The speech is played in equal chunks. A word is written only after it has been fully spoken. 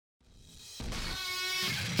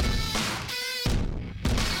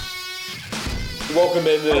Welcome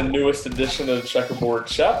into the newest edition of Checkerboard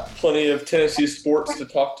Chat. Plenty of Tennessee sports to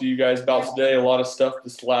talk to you guys about today. A lot of stuff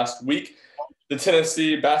this last week. The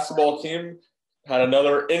Tennessee basketball team had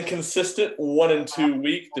another inconsistent 1-2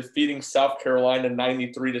 week, defeating South Carolina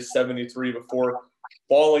 93-73 before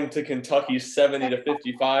falling to Kentucky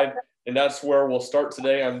 70-55. And that's where we'll start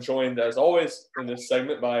today. I'm joined, as always, in this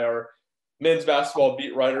segment by our men's basketball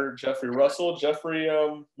beat writer, Jeffrey Russell. Jeffrey,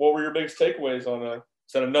 what were your biggest takeaways on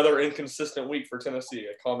another inconsistent week for Tennessee,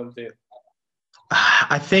 a common theme?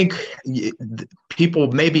 I think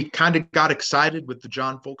people maybe kind of got excited with the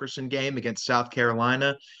John Fulkerson game against South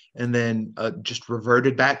Carolina and then just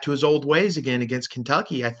reverted back to his old ways again against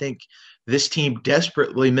Kentucky. I think this team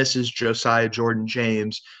desperately misses Josiah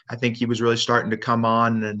Jordan-James. I think he was really starting to come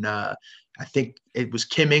on, and I think it was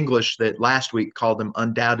Kim English that last week called him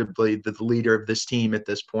undoubtedly the leader of this team at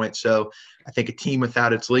this point. So I think a team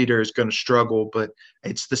without its leader is going to struggle, but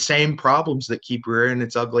it's the same problems that keep rearing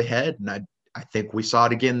its ugly head. And I think we saw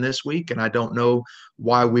it again this week, and I don't know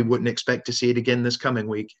why we wouldn't expect to see it again this coming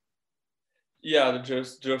week. Yeah,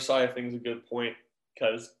 the Josiah thing is a good point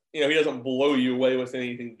because, he doesn't blow you away with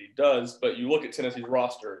anything that he does, but you look at Tennessee's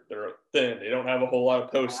roster, they're thin. They don't have a whole lot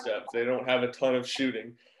of post steps. They don't have a ton of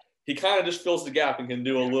shooting. He kind of just fills the gap and can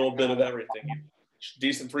do a little bit of everything.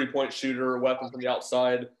 Decent three-point shooter, weapon from the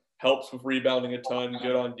outside, helps with rebounding a ton,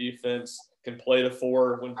 good on defense, can play the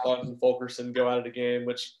four when Pons and Fulkerson go out of the game,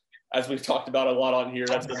 which, as we've talked about a lot on here,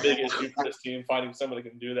 that's the big issue for this team, finding someone who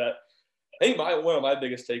can do that. I think one of my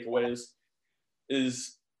biggest takeaways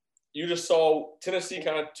is you just saw Tennessee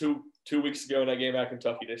kind of two weeks ago in that game at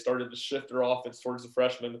Kentucky. They started to shift their offense towards the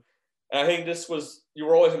freshmen. And I think you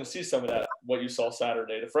were always going to see some of that, what you saw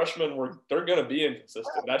Saturday. The freshmen they're going to be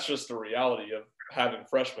inconsistent. That's just the reality of having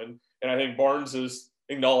freshmen. And I think Barnes has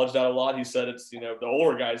acknowledged that a lot. He said it's, the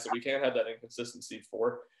older guys that we can't have that inconsistency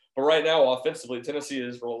for. But right now, offensively, Tennessee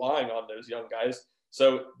is relying on those young guys.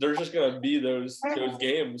 So there's just going to be those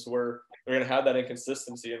games where they're going to have that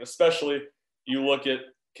inconsistency. And especially you look at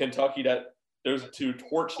Kentucky, that those two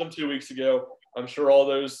torched them 2 weeks ago. I'm sure all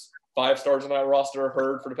those five stars on that roster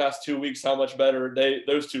heard for the past 2 weeks how much better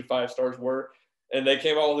those two five stars were. And they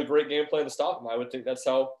came out with a great game plan to stop them. I would think that's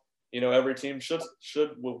how, every team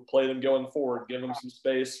will play them going forward, give them some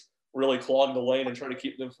space, really clog the lane and try to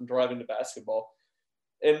keep them from driving the basketball.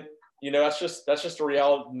 And, that's just the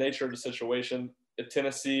reality nature of the situation. If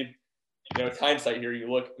Tennessee, it's hindsight here, you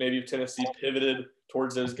look, maybe if Tennessee pivoted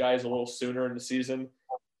towards those guys a little sooner in the season,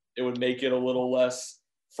 it would make it a little less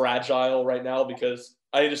fragile right now, because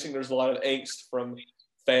I just think there's a lot of angst from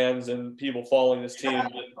fans and people following this team.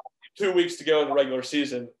 But 2 weeks to go in the regular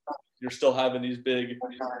season, you're still having these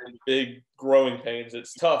big growing pains.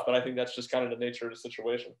 It's tough, but I think that's just kind of the nature of the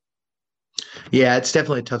situation. Yeah, it's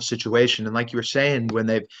definitely a tough situation. And like you were saying, when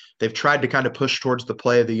they've tried to kind of push towards the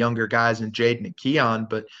play of the younger guys and Jaden and Keon,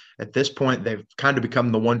 but at this point they've kind of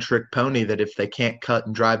become the one-trick pony that if they can't cut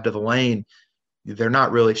and drive to the lane, they're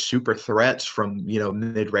not really super threats from,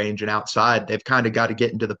 mid-range and outside. They've kind of got to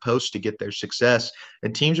get into the post to get their success.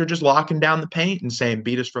 And teams are just locking down the paint and saying,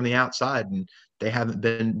 beat us from the outside. And they haven't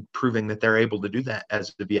been proving that they're able to do that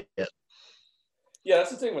as of yet. Yeah, that's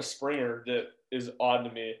the thing with Springer that is odd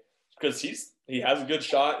to me, because he has a good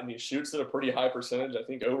shot and he shoots at a pretty high percentage. I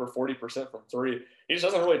think over 40% from three. He just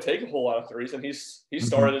doesn't really take a whole lot of threes, and he's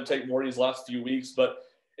started to take more these last few weeks. But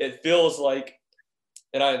it feels like,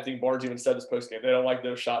 and I think Barnes even said this postgame, they don't like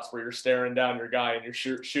those shots where you're staring down your guy and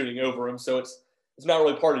you're shooting over him. So it's not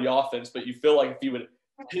really part of the offense, but you feel like if he would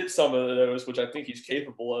hit some of those, which I think he's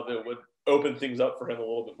capable of, it would open things up for him a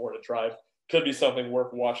little bit more to drive. Could be something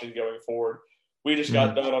worth watching going forward. We just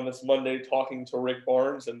got done on this Monday talking to Rick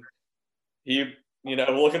Barnes, and he,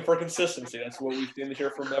 looking for consistency. That's what we seem to hear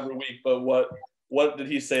from every week. But what did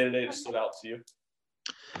he say today that stood out to you?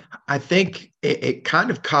 I think it kind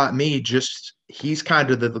of caught me. He's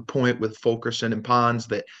kind of the point with Fulkerson and Pons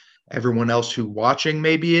that everyone else who watching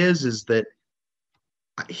maybe is that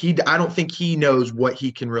I don't think he knows what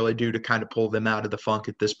he can really do to kind of pull them out of the funk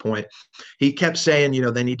at this point. He kept saying,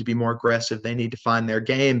 they need to be more aggressive. They need to find their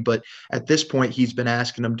game. But at this point, he's been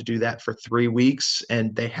asking them to do that for 3 weeks,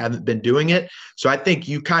 and they haven't been doing it. So I think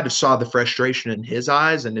you kind of saw the frustration in his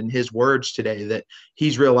eyes and in his words today that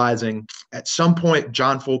he's realizing at some point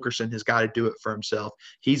John Fulkerson has got to do it for himself.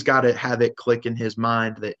 He's got to have it click in his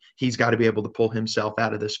mind that he's got to be able to pull himself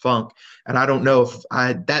out of this funk. And I don't know if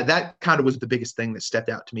that kind of was the biggest thing that stepped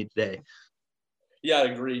out to me today. Yeah, I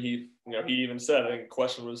agree. He even said, I think the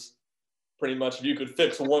question was pretty much, if you could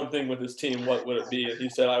fix one thing with this team, what would it be? And he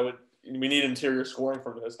said, we need interior scoring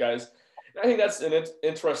from those guys. And I think that's an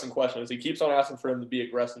interesting question, as he keeps on asking for him to be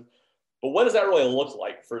aggressive. But what does that really look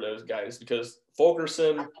like for those guys? Because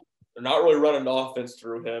Fulkerson, they're not really running the offense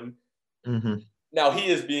through him. Mm-hmm. Now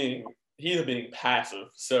he's being passive,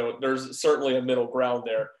 so there's certainly a middle ground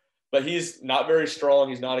there. But he's not very strong.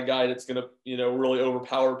 He's not a guy that's going to, really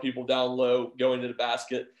overpower people down low, going to the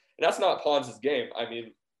basket. And that's not Pons' game. I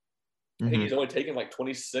mean, I think he's only taken like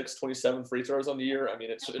 26, 27 free throws on the year. I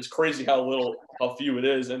mean, it's crazy how few it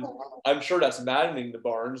is. And I'm sure that's maddening to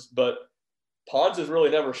Barnes, but Pons has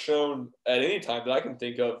really never shown at any time that I can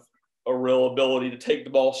think of a real ability to take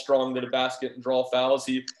the ball strong to the basket and draw fouls.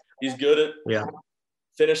 He's good at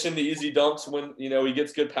finishing the easy dunks when, he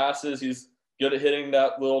gets good passes. He's good at hitting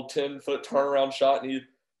that little 10-foot turnaround shot. And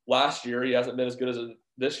last year, he hasn't been as good as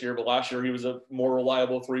this year, but last year he was a more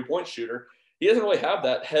reliable three-point shooter. He doesn't really have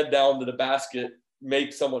that head down to the basket,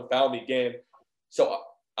 make someone foul me game. So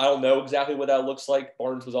I don't know exactly what that looks like.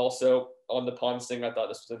 Barnes was also on the Pons thing. I thought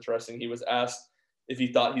this was interesting. He was asked if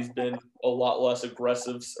he thought he's been a lot less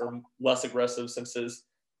aggressive since his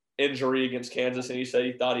injury against Kansas, and he said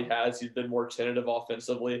he thought he has. He's been more tentative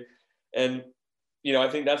offensively. And, I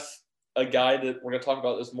think that's a guy that we're going to talk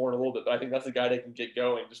about this more in a little bit, but I think that's a guy that can get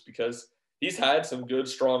going just because he's had some good,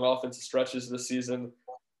 strong offensive stretches this season,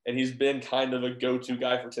 and he's been kind of a go-to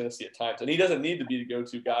guy for Tennessee at times. And he doesn't need to be the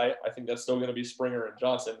go-to guy. I think that's still going to be Springer and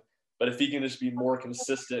Johnson. But if he can just be more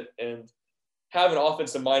consistent and have an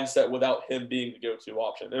offensive mindset without him being the go-to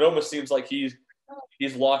option, it almost seems like he's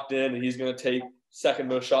locked in and he's going to take second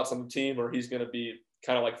most shots on the team, or he's going to be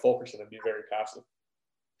kind of like Fulkerson and be very passive.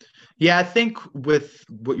 Yeah, I think with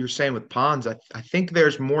what you're saying with Pons, I think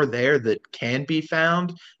there's more there that can be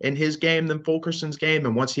found in his game than Fulkerson's game.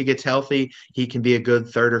 And once he gets healthy, he can be a good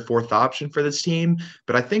third or fourth option for this team.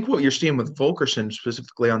 But I think what you're seeing with Fulkerson,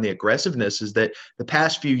 specifically on the aggressiveness, is that the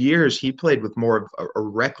past few years he played with more of a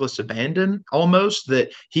reckless abandon almost,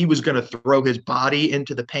 that he was going to throw his body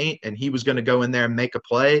into the paint and he was going to go in there and make a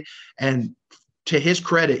play. And to his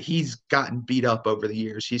credit, he's gotten beat up over the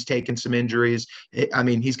years. He's taken some injuries. I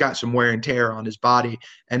mean, he's got some wear and tear on his body.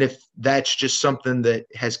 And if that's just something that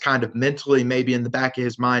has kind of mentally maybe in the back of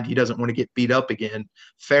his mind, he doesn't want to get beat up again,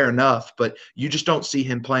 fair enough. But you just don't see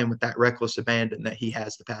him playing with that reckless abandon that he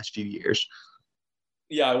has the past few years.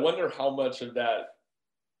 Yeah, I wonder how much of that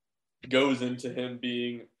goes into him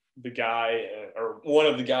being the guy or one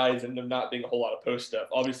of the guys and them not being a whole lot of post stuff.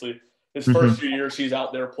 Obviously, his first few years, he's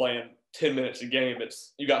out there playing 10 minutes a game.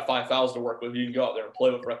 You got 5 fouls to work with. You can go out there and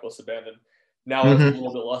play with reckless abandon. Now it's a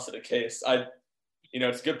little bit less of the case.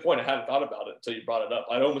 It's a good point. I hadn't thought about it until you brought it up.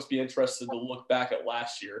 I'd almost be interested to look back at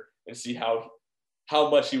last year and see how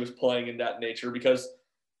much he was playing in that nature, because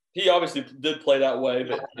he obviously did play that way,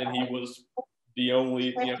 and he was the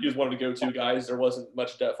only, he was one of the go-to guys. There wasn't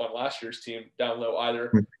much depth on last year's team down low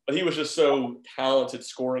either, but he was just so talented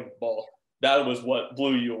scoring the ball. That was what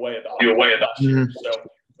blew you away about last year. So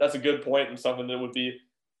that's a good point and something that would be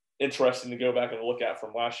interesting to go back and look at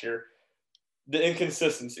from last year. The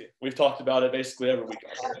inconsistency. We've talked about it basically every week.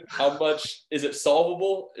 How much is it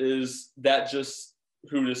solvable? Is that just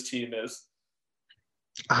who this team is?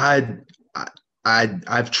 I've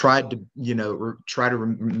tried to, try to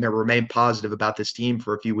remain positive about this team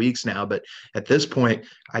for a few weeks now, but at this point,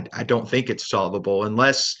 I don't think it's solvable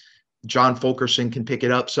unless John Fulkerson can pick it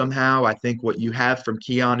up somehow. I think what you have from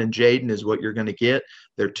Keon and Jaden is what you're going to get.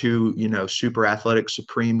 They're two, super athletic,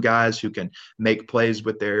 supreme guys who can make plays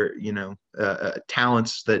with their,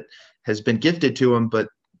 talents that has been gifted to them, but,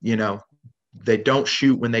 they don't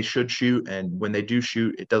shoot when they should shoot. And when they do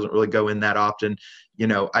shoot, it doesn't really go in that often.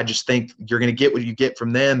 I just think you're going to get what you get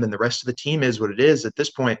from them, and the rest of the team is what it is. At this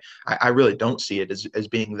point, I really don't see it as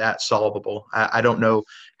being that solvable. I don't know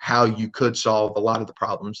how you could solve a lot of the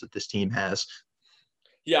problems that this team has.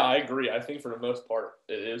 Yeah, I agree. I think for the most part,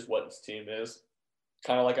 it is what this team is.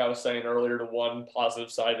 Kind of like I was saying earlier, the one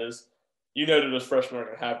positive side is, that those freshmen are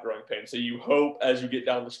going to have growing pains. So you hope as you get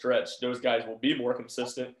down the stretch, those guys will be more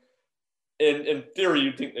consistent. In theory,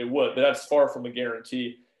 you'd think they would, but that's far from a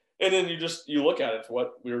guarantee. And then you look at it,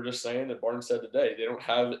 what we were just saying that Barnes said today. They don't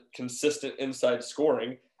have consistent inside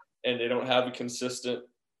scoring, and they don't have a consistent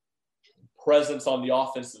presence on the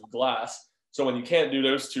offensive glass. So when you can't do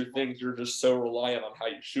those two things, you're just so reliant on how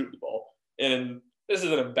you shoot the ball. And this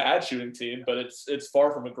isn't a bad shooting team, but it's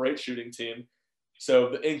far from a great shooting team. So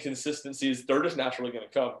the inconsistencies, they're just naturally going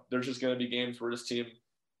to come. There's just going to be games where this team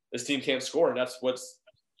can't score, and that's what's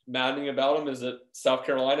maddening about them. Is that South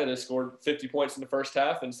Carolina, they scored 50 points in the first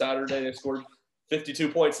half, and Saturday they scored 52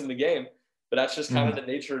 points in the game. But that's just kind of the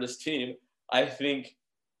nature of this team. I think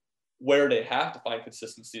where they have to find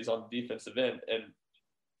consistencies on the defensive end, and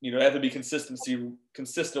they have to be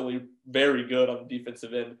consistently very good on the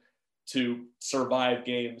defensive end to survive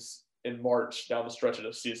games in March down the stretch of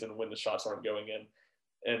the season when the shots aren't going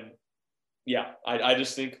in. And yeah, I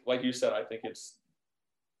just think, like you said, I think it's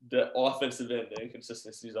the offensive end, the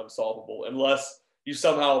inconsistency is unsolvable unless you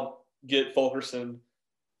somehow get Fulkerson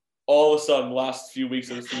all of a sudden last few weeks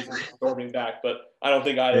of the season storming back. But I don't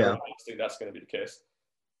think either of us think that's going to be the case.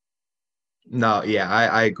 No, yeah,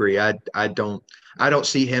 I agree. I don't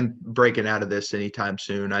see him breaking out of this anytime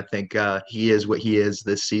soon. I think he is what he is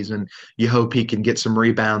this season. You hope he can get some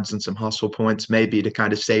rebounds and some hustle points, maybe to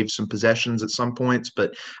kind of save some possessions at some points.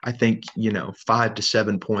 But I think 5 to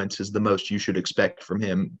 7 points is the most you should expect from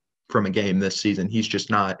him from a game this season. He's just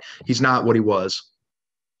not. He's not what he was.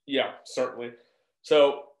 Yeah, certainly.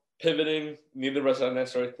 So pivoting, neither of us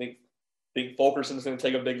necessarily think Fulkerson's going to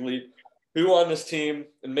take a big leap. Who on this team,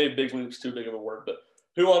 and maybe big leap's too big of a word, but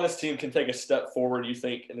who on this team can take a step forward, you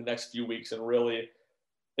think, in the next few weeks and really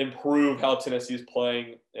improve how Tennessee is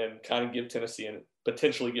playing and kind of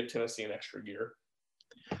potentially give Tennessee an extra gear?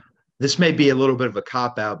 This may be a little bit of a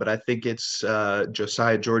cop out, but I think it's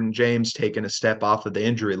Josiah Jordan James taking a step off of the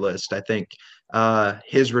injury list. I think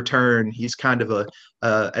his return, he's kind of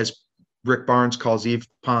as Rick Barnes calls Yves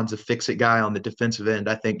Pons a fix-it guy on the defensive end.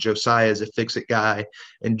 I think Josiah is a fix-it guy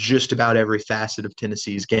in just about every facet of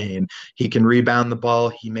Tennessee's game. He can rebound the ball.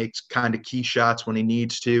 He makes kind of key shots when he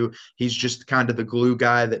needs to. He's just kind of the glue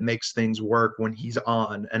guy that makes things work when he's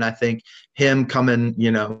on. And I think him coming,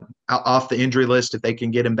 off the injury list, if they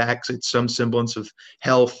can get him back to some semblance of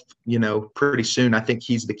health, pretty soon, I think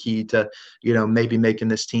he's the key to, maybe making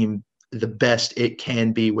this team the best it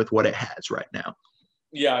can be with what it has right now.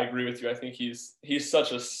 Yeah, I agree with you. I think he's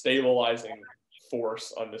such a stabilizing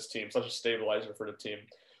force on this team, such a stabilizer for the team.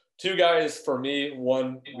 Two guys for me,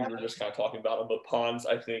 one, we were just kind of talking about him, but Pons,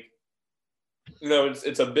 I think,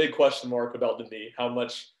 it's a big question mark about the knee. How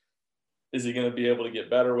much is he going to be able to get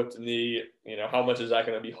better with the knee? How much is that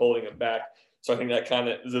going to be holding him back? So I think that kind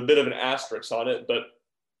of is a bit of an asterisk on it, but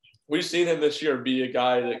we've seen him this year be a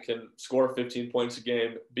guy that can score 15 points a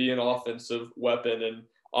game, be an offensive weapon, and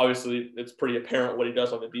obviously it's pretty apparent what he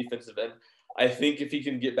does on the defensive end. I think if he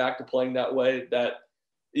can get back to playing that way, that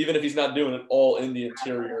even if he's not doing it all in the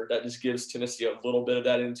interior, that just gives Tennessee a little bit of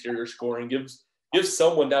that interior scoring, gives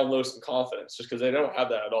someone down low some confidence, just because they don't have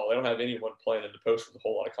that at all. They don't have anyone playing in the post with a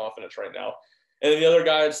whole lot of confidence right now. And then the other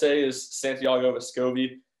guy I'd say is Santiago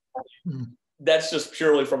Vescovi. That's just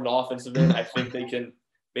purely from an offensive end. I think they can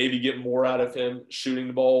maybe get more out of him shooting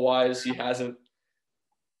the ball wise. He hasn't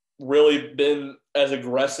really been as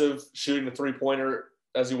aggressive shooting the three-pointer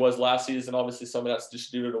as he was last season. Obviously, some of that's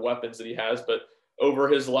just due to the weapons that he has. But over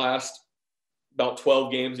his last about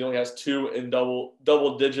 12 games, he only has 2 in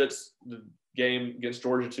double digits. The game against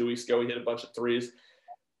Georgia 2 weeks ago, he hit a bunch of threes.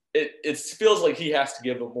 It feels like he has to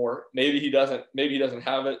give them more. Maybe he doesn't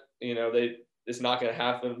have it. It's not going to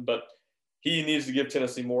happen. But he needs to give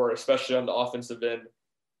Tennessee more, especially on the offensive end.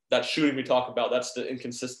 That shooting we talk about, that's the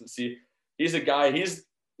inconsistency. He's a guy, he's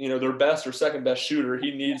their best or second best shooter.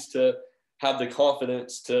 He needs to have the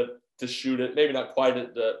confidence to shoot it. Maybe not quite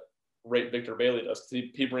at the rate Victor Bailey does, because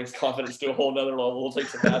he brings confidence to a whole nother level. We'll take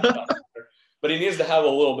some bad shots there. But he needs to have a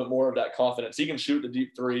little bit more of that confidence. He can shoot the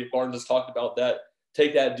deep three. Barnes has talked about that.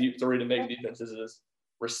 Take that deep three to make defenses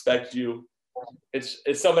respect you. It's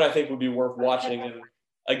something I think would be worth watching, and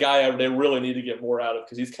a guy they really need to get more out of,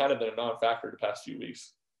 because he's kind of been a non-factor the past few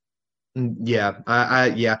weeks. Yeah,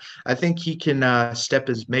 I think he can step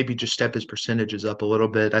his percentages up a little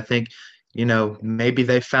bit. I think, maybe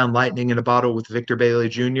they found lightning in a bottle with Victor Bailey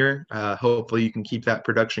Jr. Hopefully you can keep that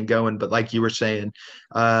production going. But like you were saying,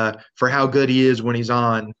 for how good he is when he's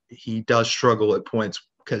on, he does struggle at points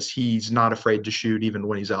because he's not afraid to shoot even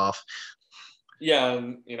when he's off. Yeah,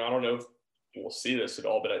 and I don't know if we'll see this at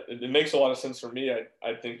all, but it makes a lot of sense for me.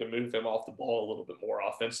 I think to move him off the ball a little bit more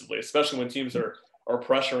offensively, especially when teams are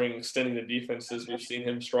pressuring, extending the defenses. We've seen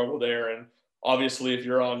him struggle there. And obviously, if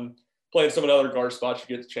you're playing some of the other guard spots,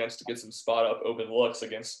 you get the chance to get some spot up open looks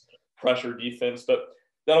against pressure defense. But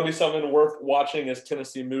that'll be something worth watching as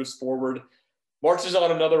Tennessee moves forward. Marches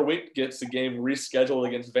on another week, gets the game rescheduled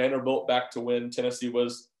against Vanderbilt back to when Tennessee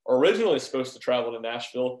was originally supposed to travel to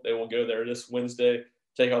Nashville. They will go there this Wednesday,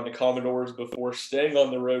 take on the Commodores before staying on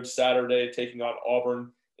the road Saturday, taking on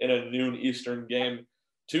Auburn in a noon Eastern game.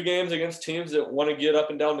 2 games against teams that want to get up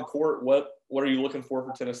and down the court. What are you looking for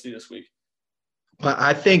Tennessee this week? Well,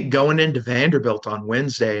 I think going into Vanderbilt on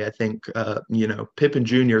Wednesday, I think Pippen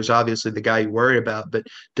Jr. is obviously the guy you worry about, but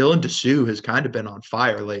Dylan Dessou has kind of been on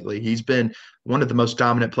fire lately. He's been one of the most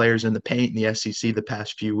dominant players in the paint in the SEC the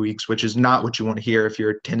past few weeks, which is not what you want to hear if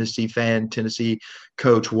you're a Tennessee fan, Tennessee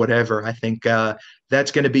coach, whatever. I think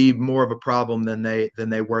that's going to be more of a problem than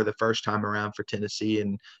they were the first time around for Tennessee,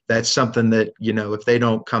 and that's something that if they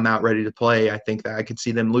don't come out ready to play, I think that I could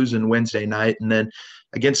see them losing Wednesday night, and then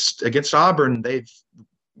against Auburn,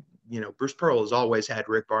 Bruce Pearl has always had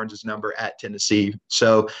Rick Barnes' number at Tennessee.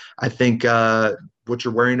 So I think what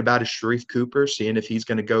you're worrying about is Sharif Cooper, seeing if he's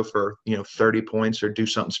going to go for 30 points or do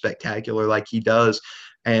something spectacular like he does.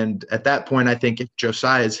 And at that point, I think if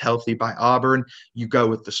Josiah is healthy by Auburn, you go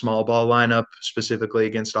with the small ball lineup specifically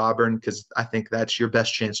against Auburn, because I think that's your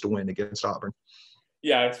best chance to win against Auburn.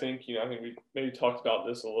 Yeah, I think we maybe talked about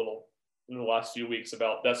this a little in the last few weeks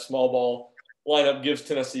about that small ball lineup gives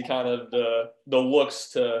Tennessee kind of the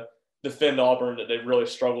looks to defend Auburn that they've really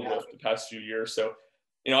struggled with the past few years. So,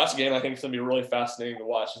 that's a game I think is going to be really fascinating to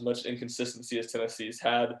watch. As much inconsistency as Tennessee's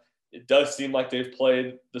had, it does seem like they've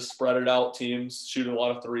played the spread out teams, shooting a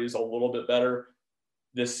lot of threes a little bit better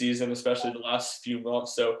this season, especially the last few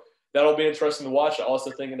months. So that'll be interesting to watch. I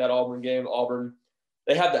also think in that Auburn game,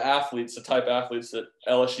 they have the athletes, the type of athletes that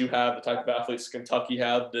LSU have, the type of athletes Kentucky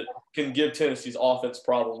have that can give Tennessee's offense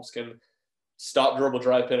problems, can stop dribble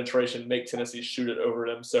drive penetration, make Tennessee shoot it over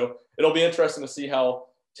them. So it'll be interesting to see how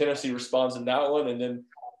Tennessee responds in that one. And then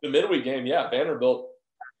the midweek game, yeah, Vanderbilt,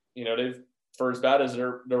 they've, for as bad as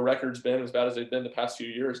their record's been, as bad as they've been the past few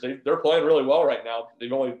years, they're playing really well right now.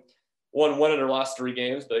 They've only won one of their last 3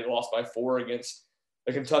 games, but they lost by 4 against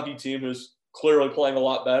a Kentucky team who's clearly playing a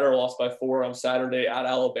lot better. Lost by 4 on Saturday at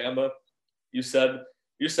Alabama. You said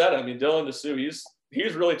it. I mean, Dylan Dessou,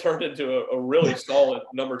 he's really turned into a really solid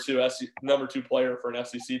number two player for an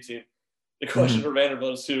SEC team. The question for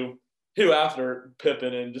Vanderbilt is who after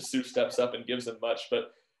Pippen and Dessou steps up and gives them much.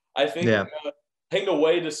 But I think the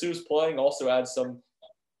way Dessou's playing also adds some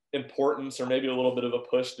importance, or maybe a little bit of a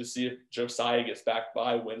push to see if Josiah gets back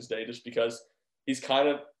by Wednesday, just because he's kind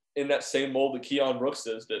of in that same mold that Keon Brooks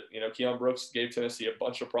is. That Keon Brooks gave Tennessee a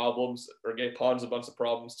bunch of problems, or gave Pons a bunch of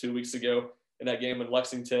problems 2 weeks ago in that game in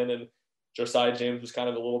Lexington, and Josiah James was kind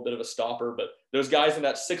of a little bit of a stopper. But those guys in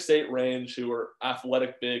that 6'8" range who are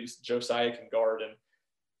athletic bigs, Josiah can guard, and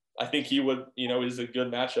I think he would, is a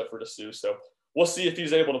good matchup for Dessou. So we'll see if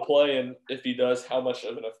he's able to play, and if he does, how much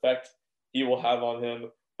of an effect he will have on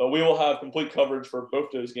him. But we will have complete coverage for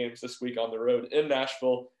both those games this week on the road in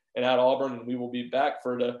Nashville and at Auburn, and we will be back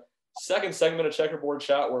for the second segment of Checkerboard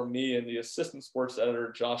Chat, where me and the assistant sports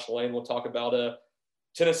editor, Josh Lane, will talk about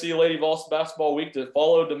Tennessee Lady Vols basketball week that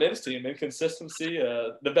followed the men's team. Inconsistency,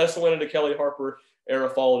 the best win in the Kelly Harper era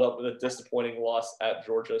followed up with a disappointing loss at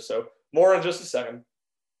Georgia. So more in just a second.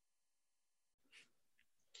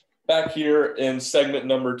 Back here in segment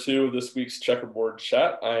number 2 of this week's Checkerboard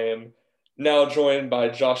Chat, I am now joined by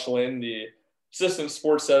Josh Lane, the assistant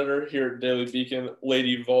sports editor here at Daily Beacon,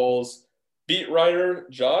 Lady Vols beat writer.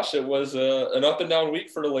 Josh, it was an up and down week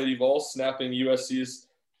for the Lady Vols, snapping USC's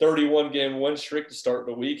 31-game win streak to start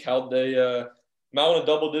the week. How'd they mount a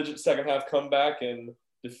double-digit second-half comeback and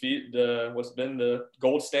defeat what's been the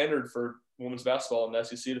gold standard for women's basketball in the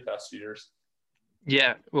SEC the past few years?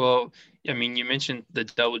 Yeah, well, I mean, you mentioned the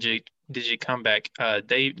double-digit comeback.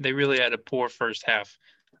 They really had a poor first half.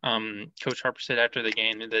 Coach Harper said after the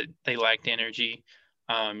game that they lacked energy.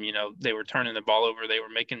 They were turning the ball over. They were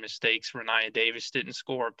making mistakes. Renia Davis didn't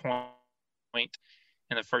score a point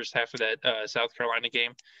in the first half of that South Carolina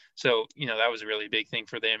game. So, that was a really big thing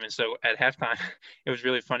for them. And so at halftime, it was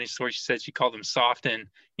really funny story. She said she called them soft, and,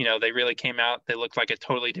 they really came out. They looked like a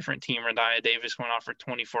totally different team. Renia Davis went off for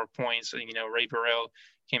 24 points. Ray Burrell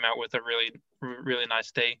came out with a really, really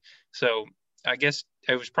nice day. So I guess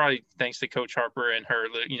it was probably thanks to Coach Harper and her,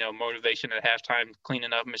 motivation at halftime,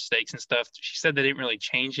 cleaning up mistakes and stuff. She said they didn't really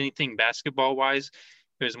change anything basketball-wise.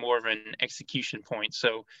 It was more of an execution point.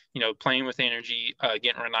 So, playing with energy,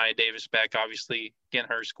 getting Renia Davis back, obviously getting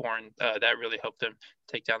her scoring, that really helped them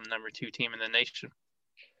take down the number 2 team in the nation.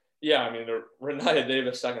 Yeah, I mean, the Renia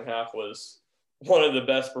Davis second half was one of the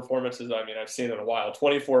best performances I've seen in a while.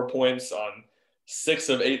 24 points on 6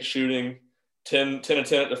 of 8 shooting, 10 of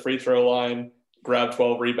 10 at the free throw line, grabbed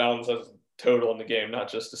 12 rebounds as total in the game, not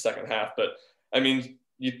just the second half. But,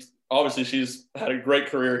 obviously she's had a great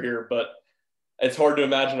career here, but it's hard to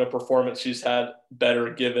imagine a performance she's had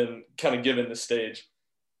better given the stage.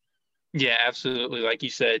 Yeah, absolutely. Like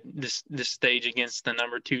you said, this stage against the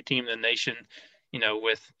number 2 team in the nation,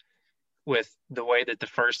 with the way that the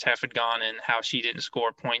first half had gone and how she didn't score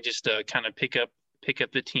a point, just to kind of pick up pick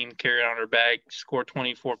up the team, carry it on her back, score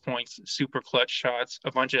 24 points, super clutch shots,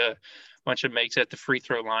 a bunch of makes at the free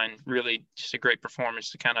throw line. Really just a great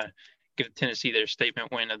performance to kind of give Tennessee their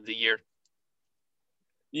statement win of the year.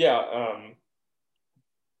 Yeah,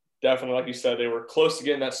 definitely, like you said, they were close to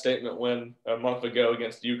getting that statement win a month ago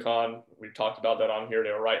against UConn. We talked about that on here.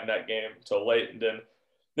 They were right in that game until late, and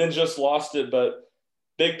then just lost it. But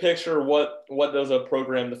big picture, what does a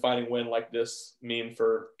program-defining win like this mean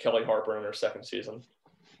for Kellie Harper in her second season?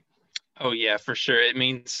 Oh yeah, for sure. I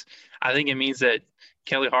think it means that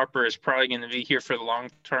Kellie Harper is probably going to be here for the long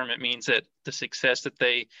term. It means that the success that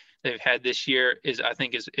they've had this year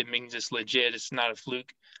it means it's legit. It's not a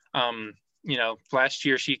fluke. Last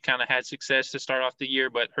year she kind of had success to start off the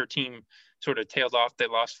year, but her team sort of tailed off. They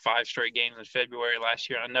lost 5 straight games in February last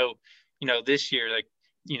year. I know, this year,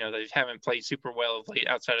 they haven't played super well of late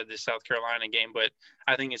outside of this South Carolina game, but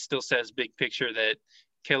I think it still says big picture that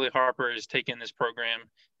Kellie Harper is taking this program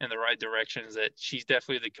in the right directions, that she's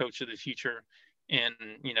definitely the coach of the future. And,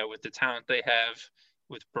 with the talent they have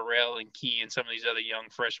with Burrell and Key and some of these other young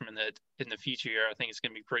freshmen, that in the future year, I think it's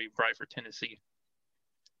going to be pretty bright for Tennessee.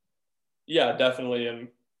 Yeah, definitely. And,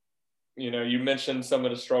 you mentioned some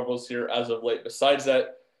of the struggles here as of late, besides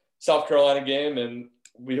that South Carolina game, and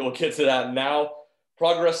we will get to that now.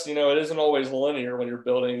 Progress, it isn't always linear when you're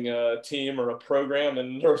building a team or a program,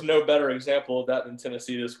 and there's no better example of that than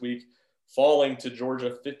Tennessee this week, falling to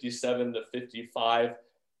Georgia 57-55.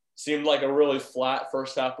 Seemed like a really flat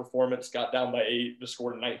first half performance, got down by 8, just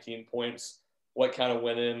scored 19 points. What kind of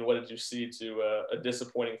went in? What did you see to a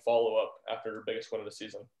disappointing follow-up after their biggest win of the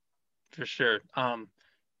season? For sure.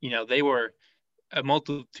 They were a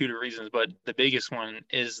multitude of reasons, but the biggest one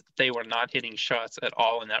is they were not hitting shots at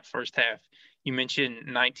all in that first half. You mentioned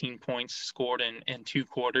 19 points scored in 2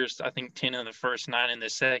 quarters. I think 10 in the first, 9 in the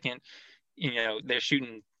second. They're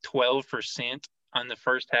shooting 12% on the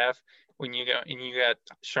first half. When you got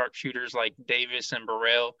sharpshooters like Davis and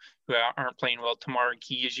Burrell who aren't playing well. Tamara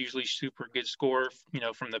Key is usually super good scorer,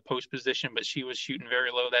 from the post position, but she was shooting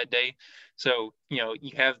very low that day. So,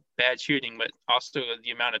 you have bad shooting, but also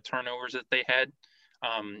the amount of turnovers that they had.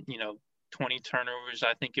 20 turnovers,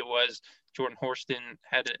 I think it was. Jordan Horston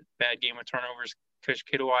had a bad game with turnovers. Kush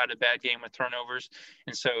Kidwell had a bad game with turnovers.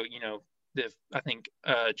 And so, I think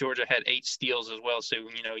Georgia had 8 steals as well. So,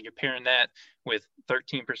 you're pairing that with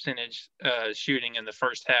 13% shooting in the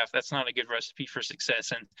first half. That's not a good recipe for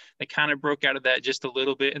success. And they kind of broke out of that just a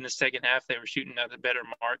little bit in the second half. They were shooting at a better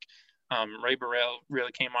mark. Ray Burrell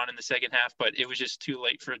really came on in the second half, but it was just too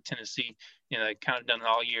late for Tennessee. They kind of done it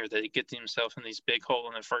all year. They get themselves in these big hole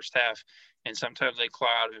in the first half, and sometimes they claw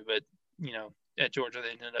out of it. But, at Georgia,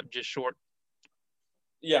 they ended up just short.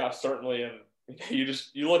 Yeah, certainly. And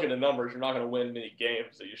you look at the numbers, you're not going to win many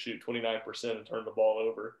games that you shoot 29% and turn the ball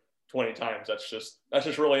over 20 times. That's just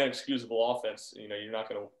really inexcusable offense. You're not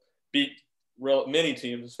going to beat many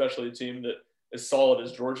teams, especially a team that as solid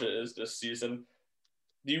as Georgia is this season.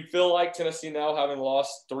 Do you feel like Tennessee now, having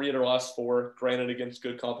lost 3 of their last 4, granted against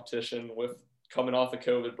good competition with coming off the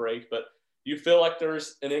COVID break, but do you feel like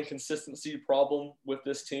there's an inconsistency problem with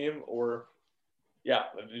this team, or do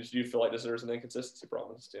you feel like there's an inconsistency problem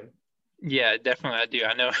with this team? Yeah, definitely I do.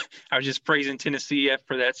 I know I was just praising Tennessee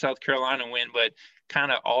after that South Carolina win, but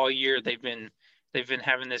kind of all year they've been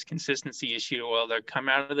having this consistency issue. Well, they're come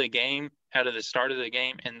out of the start of the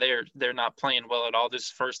game, and they're not playing well at all. This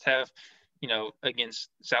first half, against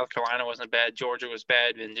South Carolina wasn't bad. Georgia was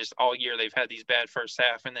bad, and just all year they've had these bad first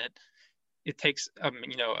half, and it takes a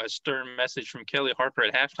stern message from Kellie Harper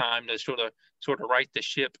at halftime to sort of right the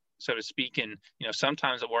ship, so to speak. And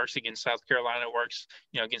sometimes it works against South Carolina, it works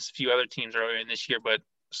against a few other teams earlier in this year, but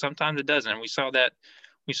sometimes it doesn't. We saw that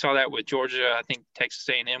with Georgia. I think Texas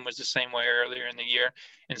A&M was the same way earlier in the year.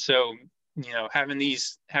 And so having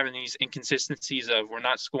these inconsistencies of we're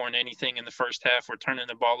not scoring anything in the first half, we're turning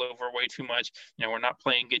the ball over way too much, we're not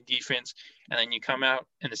playing good defense, and then you come out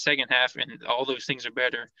in the second half and all those things are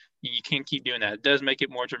better. You can't keep doing that. It does make it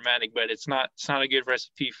more dramatic, but it's not a good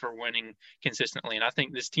recipe for winning consistently. And I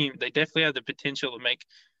think this team, they definitely have the potential to make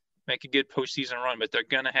a good postseason run, but they're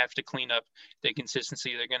gonna have to clean up the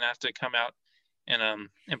consistency. They're gonna have to come out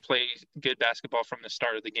and play good basketball from the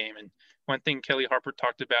start of the game. And one thing Kellie Harper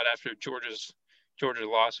talked about after Georgia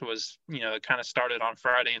loss was, it kind of started on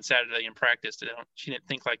Friday and Saturday in practice. She didn't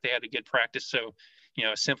think like they had a good practice. So,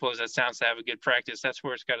 as simple as that sounds to have a good practice, that's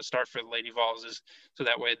where it's got to start for the Lady Vols, is so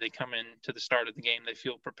that way they come in to the start of the game, they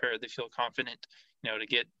feel prepared, they feel confident, to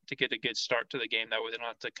get a good start to the game. That way they don't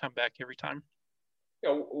have to come back every time.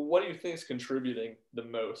 What do you think is contributing the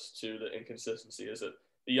most to the inconsistency? Is it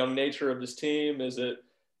the young nature of this team? Is it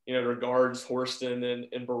regards Horston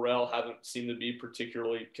and Burrell haven't seemed to be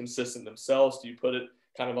particularly consistent themselves. Do you put it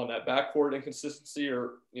kind of on that backcourt inconsistency,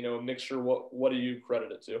 or a mixture? What do you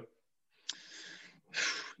credit it to?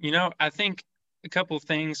 I think a couple of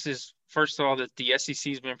things is, first of all, that the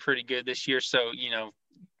SEC has been pretty good this year. So,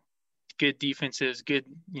 good defenses, good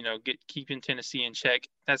keeping Tennessee in check.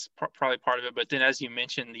 That's probably part of it. But then, as you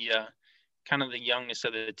mentioned, the kind of the youngness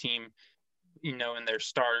of the team, and their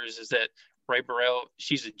starters, is that Rae Burrell,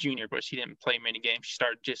 she's a junior, but she didn't play many games. She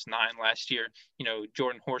started just 9 last year.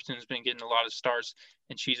 Jordan Horston's been getting a lot of starts,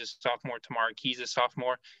 and she's a sophomore. Tamara Key's a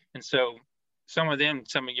sophomore. And so some of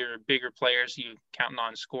your bigger players, you counting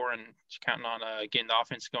on scoring, counting on getting the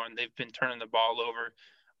offense going, they've been turning the ball over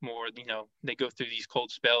more. They go through these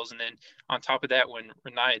cold spells. And then on top of that, when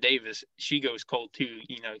Renaya Davis, she goes cold too,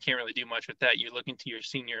 you can't really do much with that. You're looking to your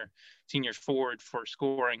senior forward for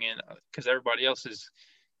scoring, and because everybody else is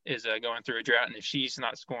going through a drought, and if she's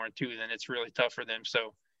not scoring too, then it's really tough for them.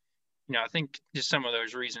 So, I think just some of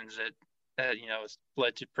those reasons that has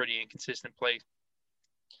led to pretty inconsistent play.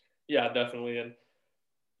 Yeah, definitely. And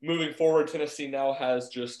moving forward, Tennessee now has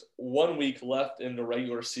just 1 week left in the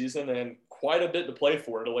regular season and quite a bit to play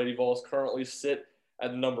for. The Lady Vols currently sit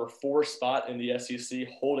at the number 4 spot in the SEC,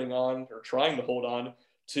 trying to hold on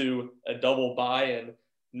to a double bye and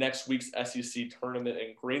next week's SEC tournament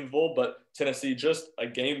in Greenville. But Tennessee just a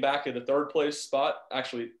game back at the third place spot.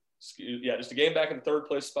 Just a game back in the third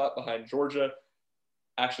place spot behind Georgia.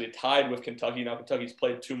 Actually tied with Kentucky. Now Kentucky's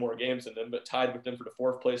played 2 more games than them, but tied with them for the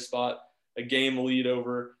 4th place spot. A game lead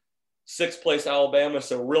over 6th place Alabama,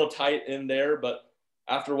 so real tight in there. But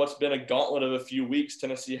after what's been a gauntlet of a few weeks,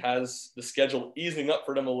 Tennessee has the schedule easing up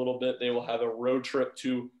for them a little bit. They will have a road trip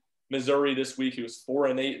to Missouri this week. He was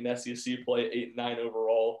 4-8 in SEC play, 8-9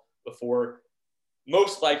 overall, before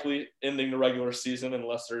most likely ending the regular season,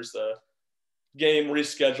 unless there's a game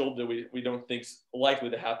rescheduled that we don't think is likely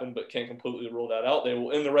to happen, but can't completely rule that out. They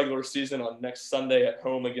will end the regular season on next Sunday at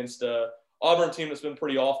home against a Auburn team that's been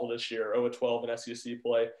pretty awful this year, 0-12 in SEC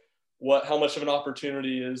play. How much of an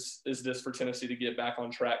opportunity is this for Tennessee to get back on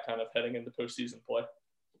track, kind of heading into postseason play?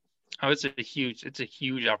 Oh, it's a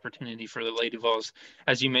huge opportunity for the Lady Vols.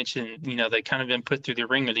 As you mentioned, they kind of been put through the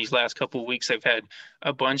ringer these last couple of weeks. They've had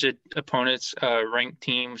a bunch of opponents, ranked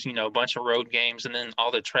teams, a bunch of road games, and then all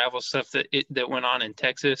the travel stuff that went on in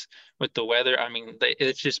Texas with the weather. I mean,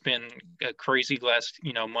 it's just been a crazy last,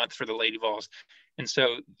 month for the Lady Vols. And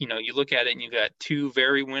so, you look at it and you've got 2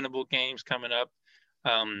 very winnable games coming up.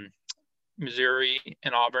 Missouri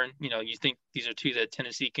and Auburn, you think these are 2 that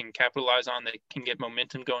Tennessee can capitalize on, that can get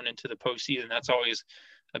momentum going into the postseason. That's always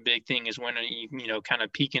a big thing, is when you kind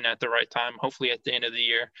of peaking at the right time, hopefully at the end of the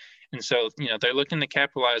year. And so, they're looking to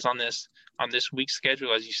capitalize on this week's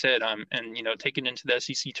schedule, as you said, and, take it into the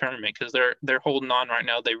SEC tournament, because they're holding on right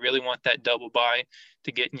now. They really want that double bye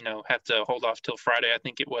to get, have to hold off till Friday. I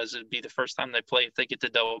think it'd be the first time they play if they get the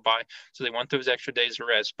double bye. So they want those extra days of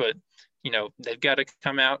rest, but, they've got to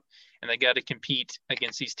come out and they got to compete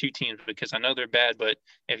against these 2 teams, because I know they're bad, but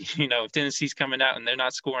if Tennessee's coming out and they're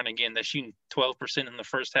not scoring again, they're shooting 12% in the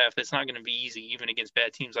first half. It's not going to be easy, even against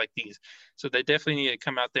bad teams like these. So they definitely need to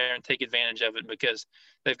come out there and take advantage of it, because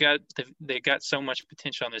they've got so much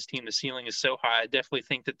potential on this team. The ceiling is so high. I definitely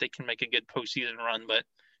think that they can make a good postseason run, but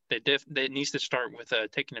they needs to start with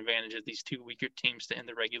taking advantage of these 2 weaker teams to end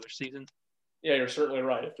the regular season. Yeah, you're certainly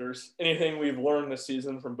right. If there's anything we've learned this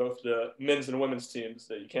season from both the men's and women's teams,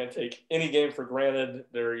 that you can't take any game for granted.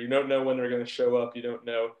 You don't know when they're going to show up. You don't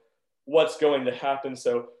know what's going to happen.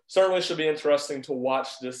 So certainly should be interesting to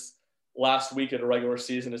watch this last week of the regular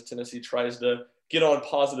season as Tennessee tries to get on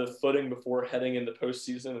positive footing before heading into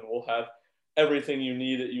postseason. And we'll have everything you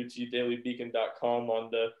need at utdailybeacon.com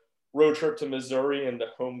on the road trip to Missouri and the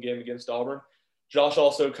home game against Auburn. Josh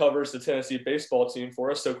also covers the Tennessee baseball team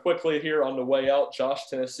for us. So quickly here on the way out, Josh,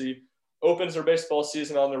 Tennessee opens their baseball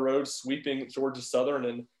season on the road, sweeping Georgia Southern,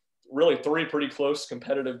 and really 3 pretty close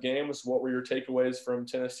competitive games. What were your takeaways from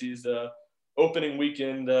Tennessee's opening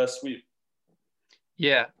weekend sweep?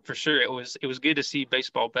 Yeah, for sure. It was good to see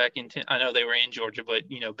baseball back in. I know they were in Georgia, but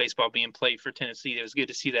baseball being played for Tennessee, it was good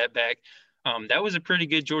to see that back. That was a pretty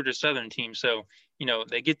good Georgia Southern team. So,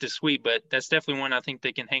 they get the sweep, but that's definitely one I think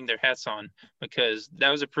they can hang their hats on, because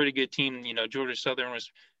that was a pretty good team. Georgia Southern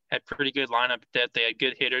had pretty good lineup depth. They had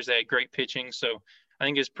good hitters. They had great pitching. So I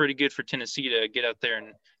think it's pretty good for Tennessee to get out there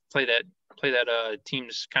and play that team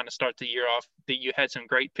to kind of start the year off. That you had some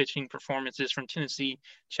great pitching performances from Tennessee.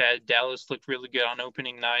 Chad Dallas looked really good on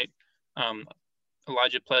opening night.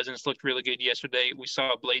 Elijah Pleasance looked really good yesterday. We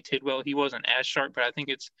saw Blade Tidwell. He wasn't as sharp, but I think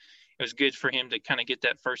it was good for him to kind of get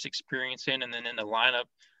that first experience in. And then in the lineup,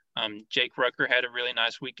 Jake Rucker had a really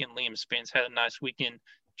nice weekend. Liam Spence had a nice weekend.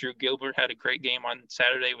 Drew Gilbert had a great game on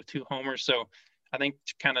Saturday with 2 homers. So I think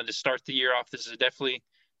to start the year off, this is definitely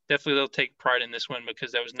they'll take pride in this one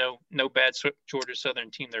because there was no bad Georgia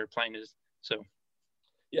Southern team they were playing. So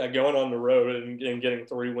yeah, going on the road and getting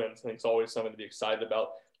 3 wins, I think it's always something to be excited about.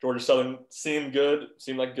 Georgia Southern seemed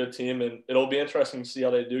like a good team, and it'll be interesting to see how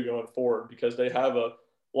they do going forward because they have a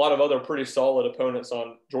lot of other pretty solid opponents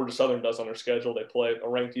on Georgia Southern does on their schedule. They play a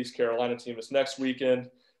ranked East Carolina team this next weekend,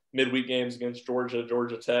 midweek games against Georgia,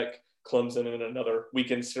 Georgia Tech, Clemson, and another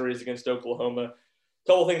weekend series against Oklahoma. A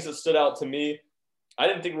couple things that stood out to me. I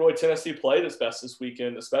didn't think really Tennessee played its best this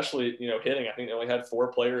weekend, especially, hitting. I think they only had 4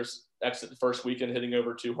 players exit the first weekend hitting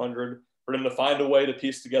over 200. For them to find a way to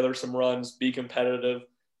piece together some runs, be competitive,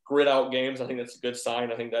 grit out games, I think that's a good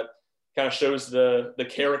sign. I think that kind of shows the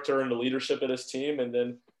character and the leadership of this team. And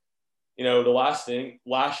then, the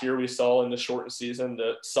last year we saw in the shortened season,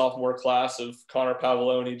 the sophomore class of Connor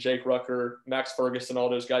Pavoloni, Jake Rucker, Max Ferguson, all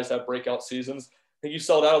those guys have breakout seasons. I think you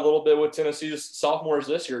saw that a little bit with Tennessee's sophomores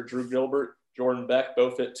this year. Drew Gilbert, Jordan Beck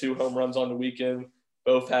both hit 2 home runs on the weekend.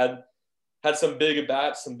 Both had some big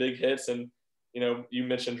at-bats, some big hits. And, you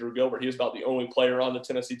mentioned Drew Gilbert. He was about the only player on the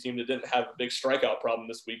Tennessee team that didn't have a big strikeout problem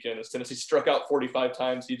this weekend. As Tennessee struck out 45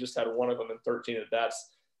 times, he just had 1 of them in 13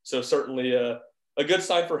 at-bats. So certainly a good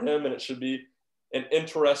sign for him, and it should be an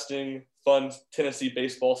interesting, fun Tennessee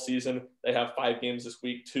baseball season. They have 5 games this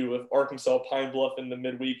week, 2 with Arkansas Pine Bluff in the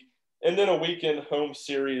midweek, and then a weekend home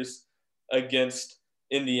series against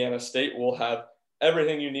Indiana State. We'll have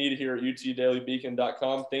everything you need here at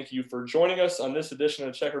utdailybeacon.com. Thank you for joining us on this edition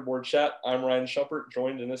of Checkerboard Chat. I'm Ryan Shumpert,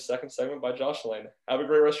 joined in this second segment by Josh Lane. Have a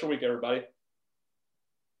great rest of your week, everybody.